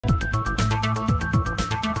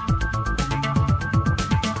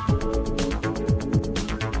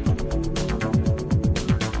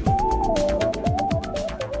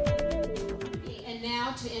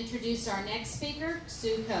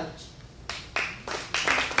Sue Coach.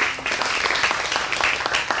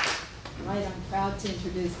 Right, I'm proud to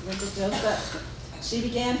introduce Linda Joseph. She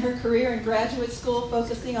began her career in graduate school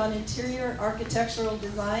focusing on interior architectural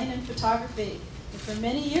design and photography. And for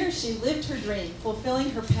many years, she lived her dream, fulfilling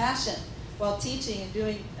her passion while teaching and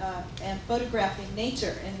doing and photographing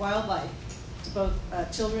nature and wildlife to both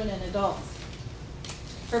children and adults.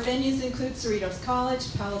 Her venues include Cerritos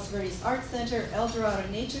College, Palos Verdes Art Center, El Dorado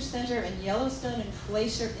Nature Center, and Yellowstone and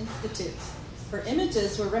Glacier Institutes. Her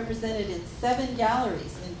images were represented in 7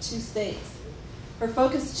 galleries in 2 states. Her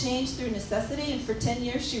focus changed through necessity, and for 10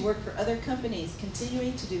 years she worked for other companies,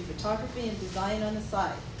 continuing to do photography and design on the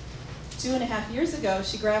side. 2.5 years ago,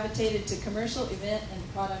 she gravitated to commercial event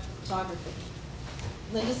and product photography.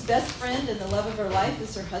 Linda's best friend and the love of her life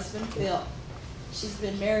is her husband, Bill. She's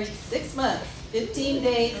been married 6 months, 15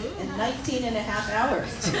 days, and 19.5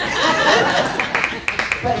 hours.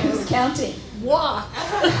 But who's counting? Wow.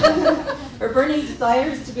 Her burning desire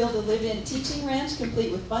is to build a live-in teaching ranch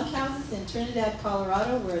complete with bunkhouses in Trinidad,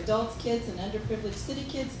 Colorado, where adults, kids, and underprivileged city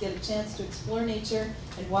kids get a chance to explore nature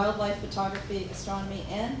and wildlife photography, astronomy,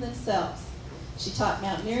 and themselves. She taught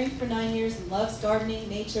mountaineering for 9 years and loves gardening,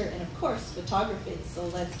 nature, and of course, photography. So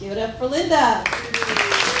let's give it up for Linda.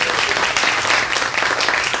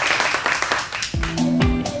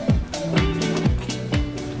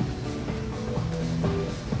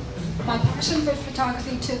 My passion for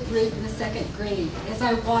photography took root in the 2nd grade as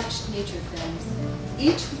I watched nature films.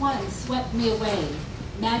 Each one swept me away,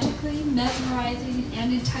 magically mesmerizing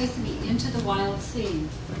and enticing me into the wild scene.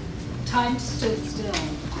 Time stood still.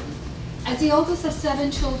 As the oldest of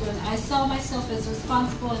 7 children, I saw myself as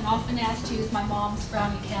responsible and often asked to use my mom's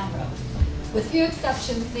brownie camera. With few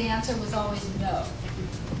exceptions, the answer was always no.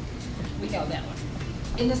 We know that one.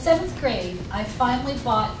 In the 7th grade, I finally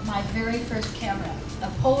bought my very first camera, a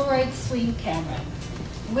Polaroid swing camera,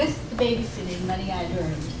 with the babysitting money I'd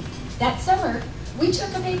earned. That summer, we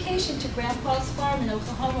took a vacation to Grandpa's farm in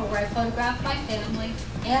Oklahoma, where I photographed my family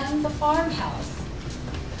and the farmhouse.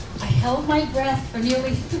 I held my breath for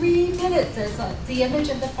nearly 3 minutes as the image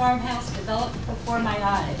of the farmhouse developed before my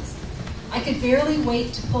eyes. I could barely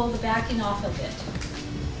wait to pull the backing off of it.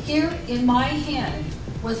 Here in my hand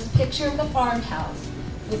was a picture of the farmhouse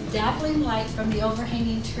with dappling light from the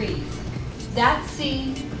overhanging trees. That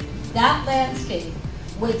scene, that landscape,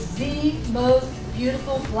 was the most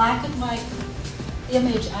beautiful black and white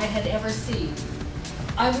image I had ever seen.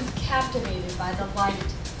 I was captivated by the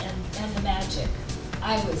light and the magic.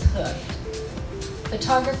 I was hooked.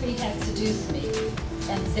 Photography had seduced me,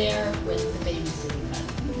 and there went the babysitting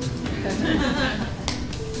money.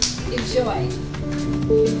 Enjoy.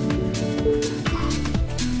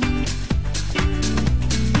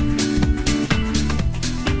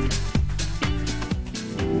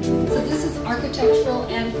 Architectural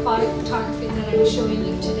and product photography that I'm showing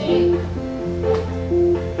you today.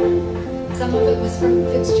 Some of it was from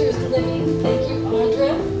Fixtures Living. Thank you,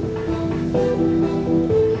 Audra.